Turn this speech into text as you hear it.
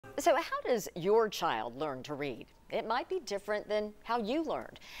So how does your child learn to read? It might be different than how you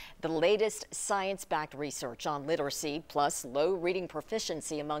learned. The latest science-backed research on literacy plus low reading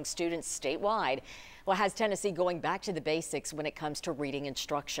proficiency among students statewide has Tennessee going back to the basics when it comes to reading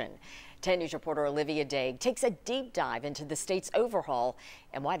instruction. 10 News reporter Olivia Daig takes a deep dive into the state's overhaul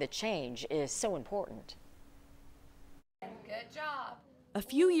and why the change is so important. Good job. A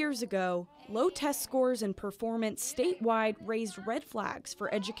few years ago, low test scores and performance statewide raised red flags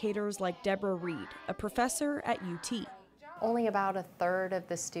for educators like Deborah Reed, a professor at UT. Only about a third of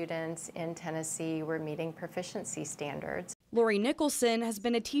the students in Tennessee were meeting proficiency standards. Lori Nicholson has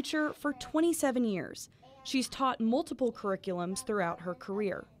been a teacher for 27 years. She's taught multiple curriculums throughout her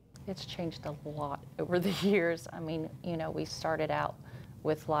career. It's changed a lot over the years. I mean, we started out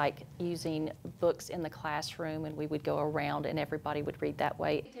with using books in the classroom, and we would go around and everybody would read that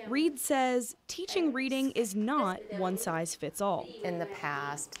way. Reed says teaching reading is not one size fits all. In the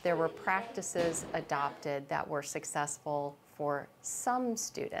past, there were practices adopted that were successful for some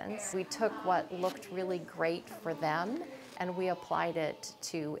students. We took what looked really great for them and we applied it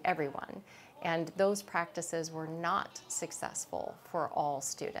to everyone. And those practices were not successful for all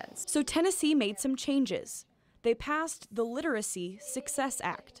students. So Tennessee made some changes. They passed the Literacy Success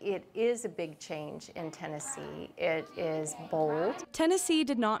Act. It is a big change in Tennessee. It is bold. Tennessee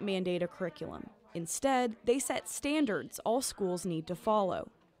did not mandate a curriculum. Instead, they set standards all schools need to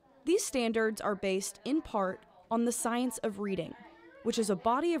follow. These standards are based in part on the science of reading, which is a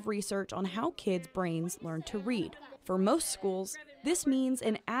body of research on how kids' brains learn to read. For most schools, this means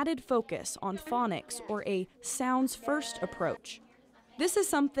an added focus on phonics or a sounds-first approach. This is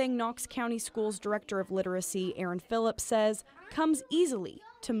something Knox County Schools Director of Literacy, Aaron Phillips, says comes easily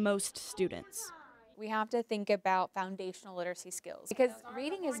to most students. We have to think about foundational literacy skills because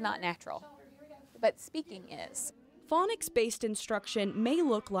reading is not natural, but speaking is. Phonics-based instruction may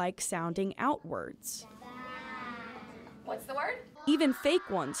look like sounding out words. What's the word? Even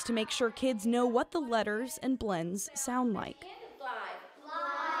fake ones to make sure kids know what the letters and blends sound like.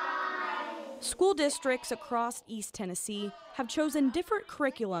 School districts across East Tennessee have chosen different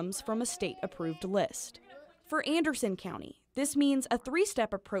curriculums from a state-approved list. For Anderson County, this means a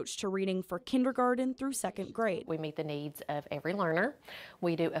three-step approach to reading for kindergarten through second grade. We meet the needs of every learner.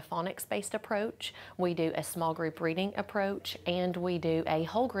 We do a phonics-based approach, we do a small group reading approach, and we do a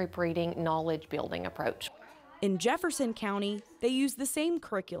whole group reading knowledge building approach. In Jefferson County, they use the same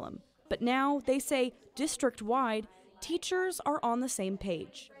curriculum, but now they say district-wide, teachers are on the same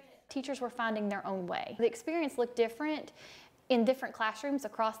page. Teachers were finding their own way. The experience looked different in different classrooms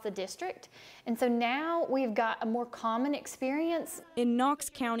across the district, and so now we've got a more common experience. In Knox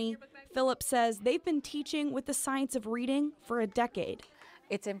County, Phillips says they've been teaching with the science of reading for a decade.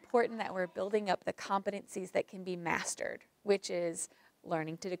 It's important that we're building up the competencies that can be mastered, which is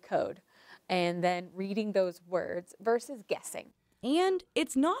learning to decode and then reading those words versus guessing. And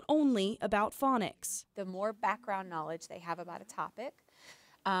it's not only about phonics. The more background knowledge they have about a topic,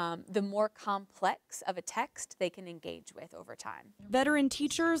 the more complex of a text they can engage with over time. Veteran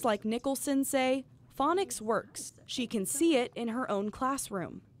teachers like Nicholson say phonics works. She can see it in her own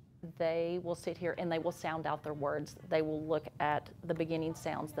classroom. They will sit here and they will sound out their words. They will look at the beginning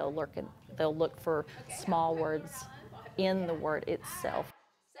sounds. They'll look for small words in the word itself.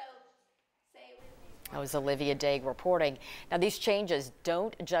 That was Olivia Daig reporting. Now, these changes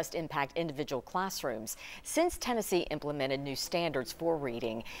don't just impact individual classrooms. Since Tennessee implemented new standards for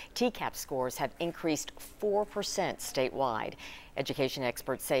reading, TCAP scores have increased 4% statewide. Education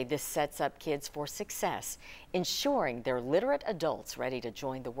experts say this sets up kids for success, ensuring they're literate adults ready to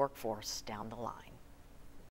join the workforce down the line.